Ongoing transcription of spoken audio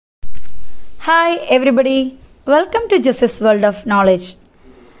Hi everybody, welcome to USS World of Knowledge.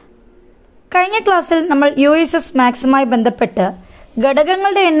 കഴിഞ്ഞ ക്ലാസ്സിൽ നമ്മൾ USS മാക്സുമായി ബന്ധപ്പെട്ട്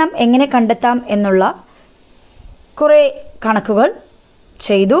ഘടകങ്ങളുടെ എണ്ണം എങ്ങനെ കണ്ടെത്താം എന്നുള്ള കുറേ കണക്കുകൾ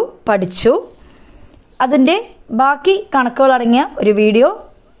ചെയ്തു പഠിച്ചു. അതിൻ്റെ ബാക്കി കണക്കുകൾ അടങ്ങിയ ഒരു വീഡിയോ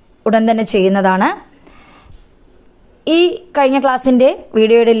ഉടൻ തന്നെ ചെയ്യുന്നതാണ്. ഈ കഴിഞ്ഞ ക്ലാസ്സിൻ്റെ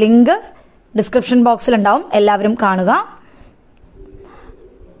വീഡിയോയുടെ ലിങ്ക് ഡിസ്ക്രിപ്ഷൻ ബോക്സിൽ ഉണ്ടാവും, എല്ലാവരും കാണുക.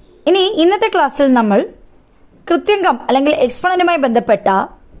 ഇനി ഇന്നത്തെ ക്ലാസ്സിൽ നമ്മൾ കൃത്യംഗം അല്ലെങ്കിൽ എക്സ്പൊണന്റുമായി ബന്ധപ്പെട്ട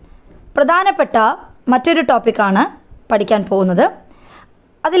പ്രധാനപ്പെട്ട മറ്റൊരു ടോപ്പിക്കാണ് പഠിക്കാൻ പോകുന്നത്.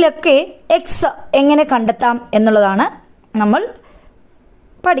 അതിലൊക്കെ എക്സ് എങ്ങനെ കണ്ടെത്താം എന്നുള്ളതാണ് നമ്മൾ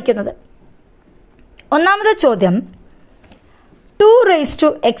പഠിക്കുന്നത്. ഒന്നാമത്തെ ചോദ്യം 2 raised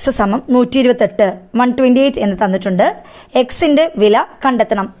to x സമം 128 128 എന്ന് തന്നിട്ടുണ്ട്. എക്സിന്റെ വില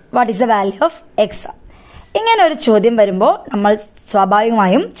കണ്ടെത്തണം. What is the value of X? ഇങ്ങനെ ഒരു ചോദ്യം വരുമ്പോൾ നമ്മൾ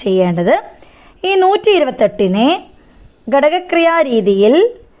സ്വാഭാവികമായും ചെയ്യേണ്ടത് ഈ 128നെ ഘടകക്രിയാ രീതിയിൽ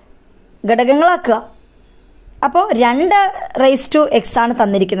ഘടകങ്ങളാക്കുക. അപ്പോൾ 2 raised to x ആണ്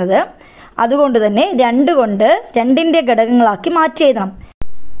തന്നിരിക്കുന്നത്. അതുകൊണ്ട് തന്നെ 2 കൊണ്ട് 2ന്റെ ഘടകങ്ങളാക്കി മാറ്റി എഴുതണം.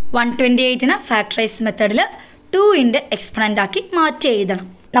 128ന് ഫാക്ടറൈസ് മെത്തേഡിൽ 2ന്റെ എക്സ്പൊണന്റ് ആക്കി മാറ്റി എഴുതണം.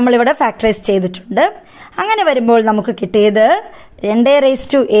 നമ്മളിവിടെ ഫാക്ടറൈസ് ചെയ്തിട്ടുണ്ട്. അങ്ങനെ വരുമ്പോൾ നമുക്ക് കിട്ടിയത് 2 raised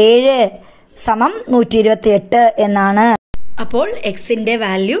to 7 സമം 128 എന്നാണ്. അപ്പോൾ എക്സിന്റെ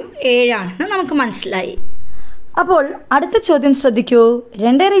വാല്യൂ 7 ആണെന്ന് നമുക്ക് മനസ്സിലായി. അപ്പോൾ അടുത്ത ചോദ്യം ശ്രദ്ധിക്കൂ.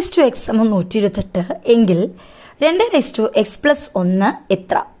 2 raised to x സമം 128 എങ്കിൽ 2 raised to x plus 1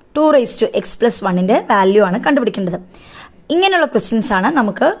 എത്ര? 2 raised to x plus 1ന്റെ value ആണ് കണ്ടുപിടിക്കേണ്ടത്. ഇങ്ങനെയുള്ള ക്വസ്റ്റ്യൻസ് ആണ്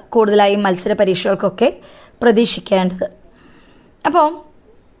നമുക്ക് കൂടുതലായും മത്സര പരീക്ഷകൾക്കൊക്കെ പ്രതീക്ഷിക്കേണ്ടത്. അപ്പോൾ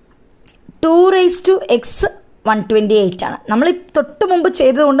 2 raised to x 128 ആണ്. നമ്മൾ തൊട്ട് മുമ്പ്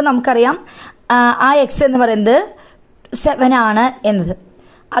ചെയ്തതുകൊണ്ട് നമുക്കറിയാം ആ എക്സ് എന്ന് പറയുന്നത് 7 ആണ് എന്നത്.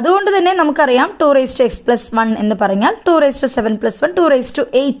 അതുകൊണ്ട് തന്നെ നമുക്കറിയാം 2 raised to x plus 1 എന്ന് പറഞ്ഞാൽ 2 raised to 7 plus 1 2 raised to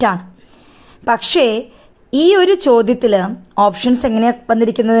 8 ആണ്. പക്ഷേ ഈ ഒരു ചോദ്യത്തിൽ ഓപ്ഷൻസ് എങ്ങനെയാണ്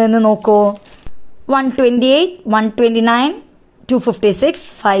വന്നിരിക്കുന്നത് എന്ന് നോക്കൂ. 128 129 256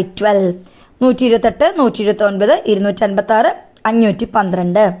 512 128 129 256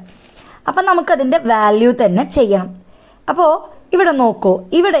 512. അപ്പം നമുക്കതിൻ്റെ വാല്യൂ തന്നെ ചെയ്യണം. അപ്പോൾ ഇവിടെ നോക്കൂ,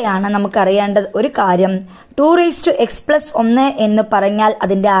 ഇവിടെയാണ് നമുക്കറിയേണ്ടത് ഒരു കാര്യം. 2 raised to x plus 1 എന്ന് പറഞ്ഞാൽ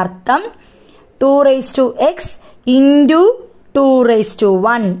അതിൻ്റെ അർത്ഥം 2 raised to x into 2 raised to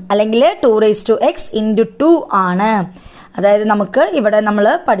 1 അല്ലെങ്കിൽ 2 raised to x into 2 ആണ്. അതായത് നമുക്ക് ഇവിടെ നമ്മൾ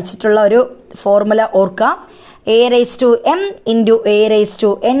പഠിച്ചിട്ടുള്ള ഒരു ഫോർമുല ഓർക്കാം. a raised to m into a raised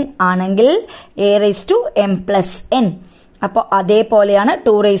to n ആണെങ്കിൽ a raised to m plus n. അപ്പോൾ അതേപോലെയാണ്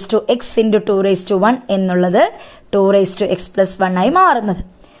 2 raised to x into 2 raised to 1 എന്നുള്ളത് 2 raised to x plus 1 ആയി മാറുന്നത്.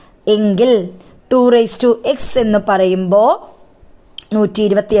 എങ്കിൽ 2 raised to x എന്ന് പറയുമ്പോൾ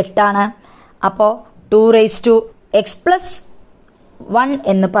 128 ആണ്. അപ്പോൾ 2 raised to x plus 1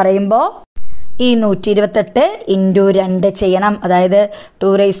 എന്ന് പറയുമ്പോൾ ഈ 128 ഇൻറ്റു 2 ചെയ്യണം. അതായത്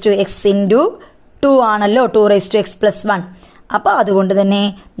 2 raised to x ഇൻറ്റു 2 ആണല്ലോ 2 raised to x plus 1. അപ്പോൾ അതുകൊണ്ട് തന്നെ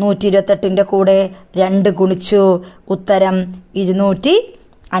 128ന്റെ കൂടെ 2 ഗുണിച്ചു. ഉത്തരം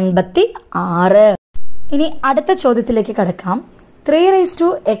 256. ഇനി അടുത്ത ചോദ്യത്തിലേക്ക് കടക്കാം. 3 raised to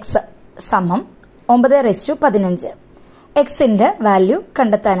x സമം 9 raised to 15 എക്സിന്റെ വാല്യൂ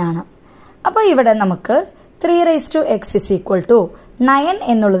കണ്ടെത്താനാണ്. അപ്പോൾ ഇവിടെ നമുക്ക് 3 raised to x is equal to 9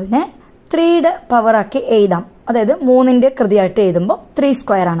 എന്നുള്ളതിന് 3യുടെ പവറാക്കി എഴുതാം. അതായത് 3ന്റെ കൃതിയായിട്ട് എഴുതുമ്പോൾ 3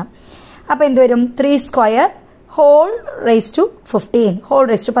 സ്ക്വയർ ആണ്. അപ്പോൾ എന്ത് വരും? 3 square whole raised to 15 whole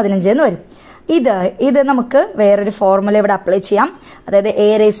raised to 15 എന്ന് വരും. ഇത് നമുക്ക് വേറൊരു ഫോർമുല ഇവിടെ അപ്ലൈ ചെയ്യാം. അതായത് a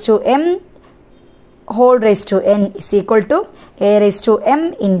raised to m whole raised to n is equal to a raised to m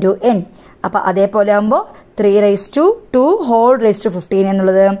into n. അപ്പോൾ അതേപോലെ ആകുമ്പോൾ 3 raised to 2 whole raised to 15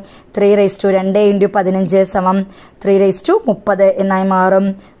 എന്നുള്ളത് 3 raised to 2 into 15 സമം 3 raised to 30 എന്നായി മാറും.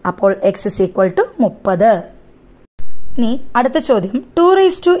 അപ്പോൾ x is equal to 30. ഇനി അടുത്ത ചോദ്യം 2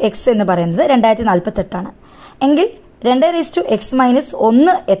 raised to x എന്ന് പറയുന്നത് 2048 ആണ്. എങ്കിൽ 2 raised to x minus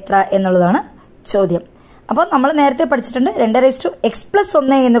 1 എത്ര എന്നുള്ളതാണ് ചോദ്യം. അപ്പോൾ നമ്മൾ നേരത്തെ പഠിച്ചിട്ടുണ്ട് 2 raised to x plus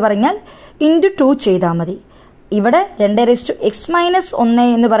 1 എന്ന് പറഞ്ഞാൽ ഇൻറ്റു 2 ചെയ്താൽ മതി. ഇവിടെ 2 raised to x minus 1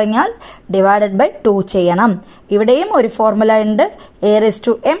 എന്ന് പറഞ്ഞാൽ ഡിവൈഡഡ് ബൈ 2 ചെയ്യണം. ഇവിടെയും ഒരു ഫോർമുല ഉണ്ട്. a raised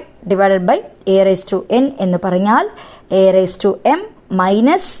to m divided by a raised to n എന്ന് പറഞ്ഞാൽ a raised to m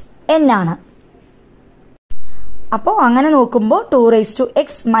minus n ആണ്. അപ്പോൾ അങ്ങനെ നോക്കുമ്പോൾ 2 raised to x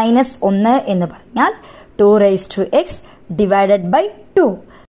minus 1 എന്ന് പറഞ്ഞാൽ 2 raised to x divided by 2.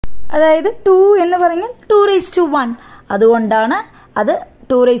 അതായത് 2 എന്ന് പറഞ്ഞാൽ 2 raised to 1. അതുകൊണ്ടാണ് അത്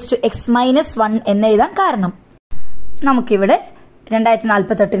 2 raised to x minus 1 എന്ന് എഴുതാൻ കാരണം. നമുക്കിവിടെ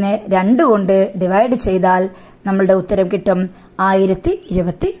 2048നെ 2 കൊണ്ട് ഡിവൈഡ് ചെയ്താൽ നമ്മളുടെ ഉത്തരം കിട്ടും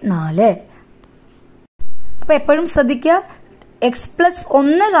 1024. അപ്പോൾ എപ്പോഴും ശ്രദ്ധിക്കുക,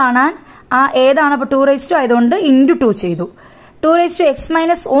 x+1 കാണാൻ ഏതാണ്? അപ്പോൾ 2 ആയതുകൊണ്ട് × 2 ചെയ്തു.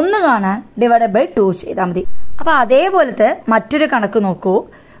 2x-1 കാണാൻ /2 ചെയ്താൽ മതി. അപ്പോൾ അതേപോലത്തെ മറ്റൊരു കണക്ക് നോക്കൂ.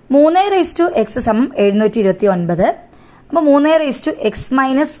 3x = 729. അപ്പോൾ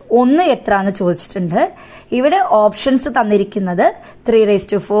 3x-1 എത്രയാണെന്ന് ചോദിച്ചിട്ടുണ്ട്. ഇവിടെ ഓപ്ഷൻസ് തന്നിരിക്കുന്നത്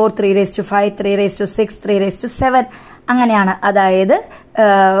 3/4, 3/5, 3/6, 3/7 അങ്ങനെയാണ്. അതായത്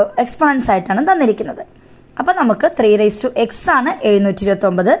എക്സ്പോണൻസ് ആയിട്ടാണ് തന്നിരിക്കുന്നത്. അപ്പോൾ നമുക്ക് 3x ആണ്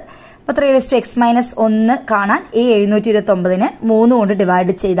 729. അപ്പോൾ 3x-1 കാണാൻ ഈ 729നെ 3 കൊണ്ട്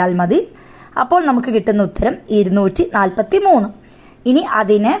ഡിവൈഡ് ചെയ്താൽ മതി. അപ്പോൾ നമുക്ക് കിട്ടുന്ന ഉത്തരം 243. ഇനി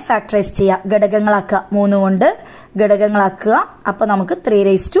അതിനെ ഫാക്ടറൈസ് ചെയ്യുക, ഘടകങ്ങളാക്കുക, 3 കൊണ്ട് ഘടകങ്ങളാക്കുക. അപ്പോൾ നമുക്ക്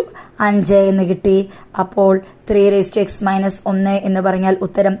 3/5 എന്ന് കിട്ടി. അപ്പോൾ 3x-1 എന്ന് പറഞ്ഞാൽ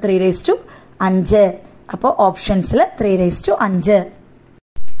ഉത്തരം 3/5. അപ്പോൾ ഓപ്ഷൻസിൽ 3/5.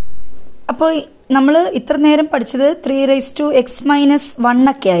 അപ്പോൾ നമ്മൾ ഇത്ര നേരം പഠിച്ചത് 3x-1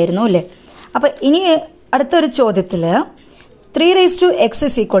 ഒക്കെ ആയിരുന്നു അല്ലേ? അപ്പോൾ ഇനി അടുത്തൊരു ചോദ്യത്തിൽ 3x =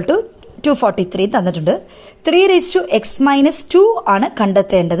 243 തന്നിട്ടുണ്ട്. 3x-2 ആണ്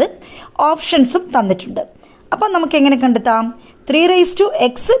കണ്ടെത്തേണ്ടത്. ഓപ്ഷൻസും തന്നിട്ടുണ്ട്. അപ്പം നമുക്ക് എങ്ങനെ കണ്ടെത്താം?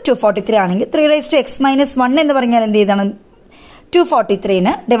 3x 243 ആണെങ്കിൽ 3x-1 എന്ന് പറഞ്ഞാൽ എന്ത് ചെയ്താണ്?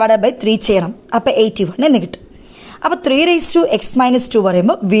 243ന് /3 ചെയ്യണം. അപ്പം 81 എന്ന് കിട്ടും. അപ്പം 3x-2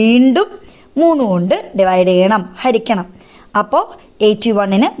 പറയുമ്പോൾ വീണ്ടും 3 കൊണ്ട് ഡിവൈഡ് ചെയ്യണം, ഹരിക്കണം. അപ്പോൾ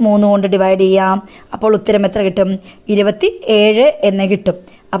 81ന് 3 കൊണ്ട് ഡിവൈഡ് ചെയ്യാം. അപ്പോൾ ഉത്തരം എത്ര കിട്ടും? 27 എന്ന് കിട്ടും.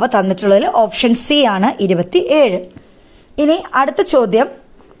 അപ്പോൾ തന്നിട്ടുള്ളതിൽ ഓപ്ഷൻ സി ആണ് 27. ഇനി അടുത്ത ചോദ്യം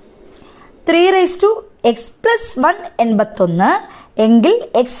 3x+1 81 എങ്കിൽ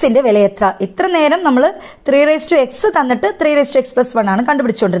എക്സിന്റെ വില എത്ര? ഇത്ര നേരം നമ്മൾ 3x തന്നിട്ട് 3x+1 ആണ്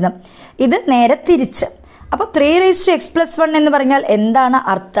കണ്ടുപിടിച്ചുകൊണ്ടിരുന്നത്. ഇത് നേരെ തിരിച്ച്. അപ്പോൾ 3x+1 എന്ന് പറഞ്ഞാൽ എന്താണ്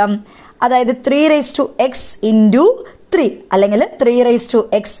അർത്ഥം? അതായത് 3x × 3 അല്ലെങ്കിൽ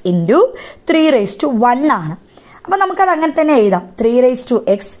 3x × 3/1 ആണ്. അപ്പൊ നമുക്കത് അങ്ങനെ തന്നെ എഴുതാം. 3x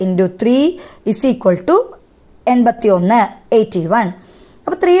 × 3 = 81.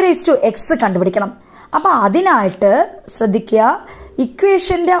 അപ്പൊ 3x കണ്ടുപിടിക്കണം. അപ്പൊ അതിനായിട്ട് ശ്രദ്ധിക്കുക,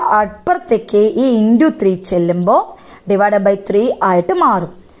 ഇക്വേഷന്റെ അപ്പുറത്തേക്ക് ഈ × 3 ചെല്ലുമ്പോൾ /3 ആയിട്ട്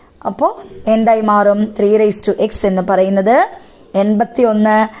മാറും. അപ്പോൾ എന്തായി മാറും? 3x എന്ന് പറയുന്നത്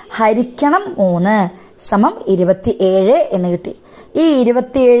 81 ഹരിക്കണം 3 = 27 എന്ന് കിട്ടി. ഈ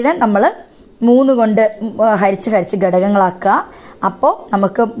 27 നമ്മൾ 3 കൊണ്ട് ഹരിച്ച് ഘടകങ്ങളാക്കുക. അപ്പോൾ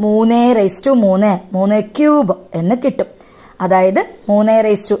നമുക്ക് 3/3 എന്ന് കിട്ടും. അതായത്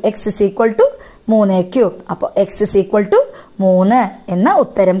 3x = 3³ അപ്പോൾ x = 3 എന്ന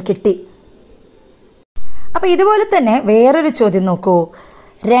ഉത്തരം കിട്ടി. അപ്പൊ ഇതുപോലെ തന്നെ വേറൊരു ചോദ്യം നോക്കൂ.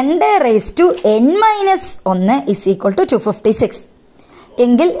 2n-1 = 256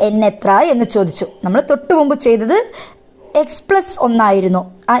 എങ്കിൽ n എത്ര എന്ന് ചോദിച്ചു. നമ്മൾ തൊട്ടു മുമ്പ് ചെയ്തത് x+1 ആയിരുന്നു.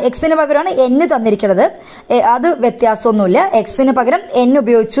 ആ എക്സിന് പകരമാണ് n തന്നിരിക്കുന്നത്. അത് വ്യത്യാസമൊന്നുമില്ല, എക്സിന് പകരം n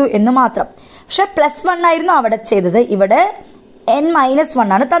ഉപയോഗിച്ചു എന്ന് മാത്രം. പക്ഷെ +1 ആയിരുന്നു അവിടെ ചെയ്തത്. ഇവിടെ n-1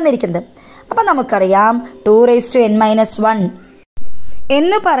 ആണ് തന്നിരിക്കുന്നത്. അപ്പൊ നമുക്കറിയാം 2n-1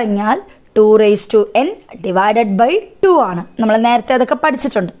 എന്ന് പറഞ്ഞാൽ 2n /2 ആണ്. നമ്മൾ നേരത്തെ അതൊക്കെ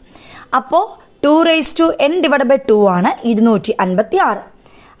പഠിച്ചിട്ടുണ്ട്. അപ്പോൾ 2n/2 ആണ് 256.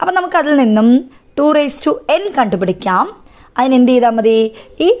 അപ്പൊ നമുക്ക് അതിൽ നിന്നും 2n കണ്ടുപിടിക്കാം. അതിനെന്ത് ചെയ്താൽ മതി?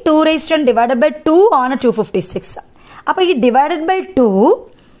 ഈ 2n /2 ആണ് 256. അപ്പൊ ഈ /2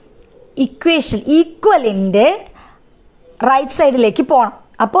 ഇക്വേഷൻ ഈക്വലിന്റെ റൈറ്റ് സൈഡിലേക്ക് പോകണം.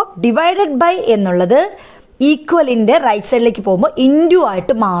 അപ്പോൾ ഡിവൈഡഡ് ബൈ എന്നുള്ളത് ഈക്വലിന്റെ റൈറ്റ് സൈഡിലേക്ക് പോകുമ്പോൾ ഇൻറ്റു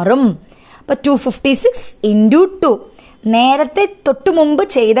ആയിട്ട് മാറും. അപ്പൊ 256 × 2. നേരത്തെ തൊട്ടു മുമ്പ്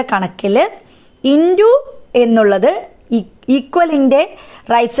ചെയ്ത കണക്കിൽ ഇൻറ്റു എന്നുള്ളത് ഈക്വലിന്റെ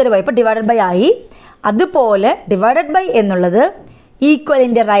റൈറ്റ് സൈഡ് പോയപ്പോൾ ഡിവൈഡഡ് ബൈ ആയി. അതുപോലെ ഡിവൈഡഡ് ബൈ എന്നുള്ളത്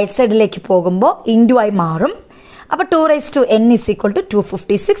ഈക്വലിന്റെ റൈറ്റ് സൈഡിലേക്ക് പോകുമ്പോൾ ഇൻറ്റു ആയി മാറും. അപ്പൊ 2n =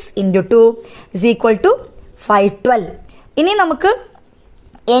 256 × 2 = 512. ഇനി നമുക്ക്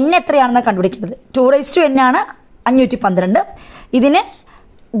n എത്രയാണെന്ന് കണ്ടുപിടിക്കുന്നത്. 2n ആണ് 512. ഇതിനെ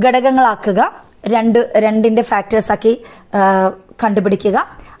ഘടകങ്ങളാക്കുക, രണ്ടിന്റെ ഫാക്ടേഴ്സ് ആക്കി കണ്ടുപിടിക്കുക.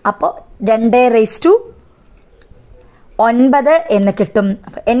 അപ്പോൾ 2/9 എന്ന് കിട്ടും.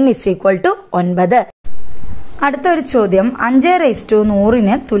 അപ്പൊ n = 9. അടുത്തൊരു ചോദ്യം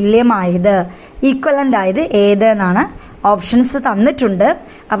 5/100 തുല്യമായത് ഈക്വലന്റ് ആയത് ഏത് എന്നാണ്. ഓപ്ഷൻസ് തന്നിട്ടുണ്ട്.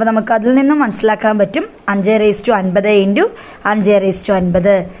 അപ്പൊ നമുക്ക് അതിൽ നിന്നും മനസ്സിലാക്കാൻ പറ്റും 5/50 ×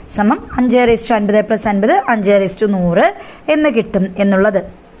 5/50 = 5/50 + 50 5/100 എന്ന് കിട്ടും എന്നുള്ളത്.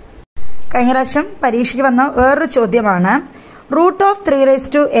 കഴിഞ്ഞ പ്രാവശ്യം പരീക്ഷയ്ക്ക് വന്ന വേറൊരു ചോദ്യമാണ്.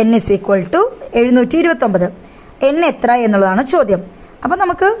 √3n = 729. n എത്ര എന്നുള്ളതാണ് ചോദ്യം. അപ്പം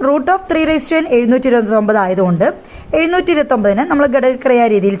നമുക്ക് √3n 729 ആയതുകൊണ്ട് 729 നമ്മൾ ഘടകക്രിയ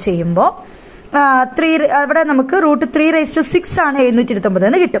രീതിയിൽ ചെയ്യുമ്പോൾ അവിടെ നമുക്ക് √3⁶ ആണ് 729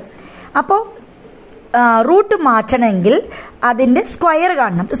 എന്ന് കിട്ടും. അപ്പോൾ റൂട്ട് മാറ്റണമെങ്കിൽ അതിന്റെ സ്ക്വയർ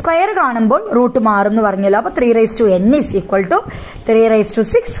കാണണം. സ്ക്വയർ കാണുമ്പോൾ റൂട്ട് മാറും എന്ന് പറഞ്ഞല്ലോ. അപ്പൊ 3n =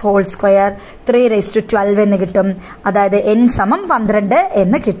 3⁶ ഹോൾ സ്ക്വയർ 312 എന്ന് കിട്ടും. അതായത് n = 12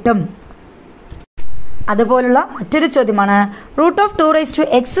 എന്ന് കിട്ടും. അതുപോലുള്ള മറ്റൊരു ചോദ്യമാണ് √2x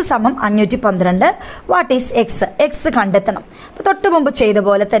 = 512. What is X? X കണ്ടെത്തണം. അപ്പൊ തൊട്ട് മുമ്പ് ചെയ്ത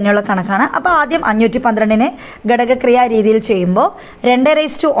പോലെ തന്നെയുള്ള കണക്കാണ്. അപ്പൊ ആദ്യം 512നെ ഘടകക്രിയാ രീതിയിൽ ചെയ്യുമ്പോൾ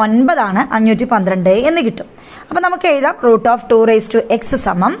 2⁹ ആണ് 512 എന്ന് കിട്ടും. അപ്പൊ നമുക്ക് എഴുതാം √2x =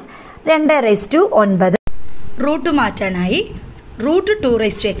 2⁹. റൂട്ട് മാറ്റാനായി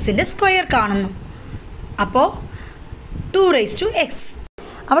 √2x സ്ക്വയർ കാണുന്നു. അപ്പോ 2x.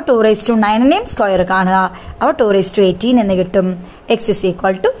 അപ്പോൾ 2⁹ സ്ക്വയർ കാണുക. അപ്പോൾ 2⁸18 എന്ന് കിട്ടും. x =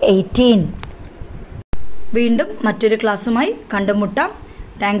 18. വീണ്ടും മറ്റൊരു ക്ലാസ്സുമായി കണ്ടുമുട്ടാം.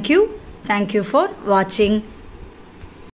 Thank you for watching.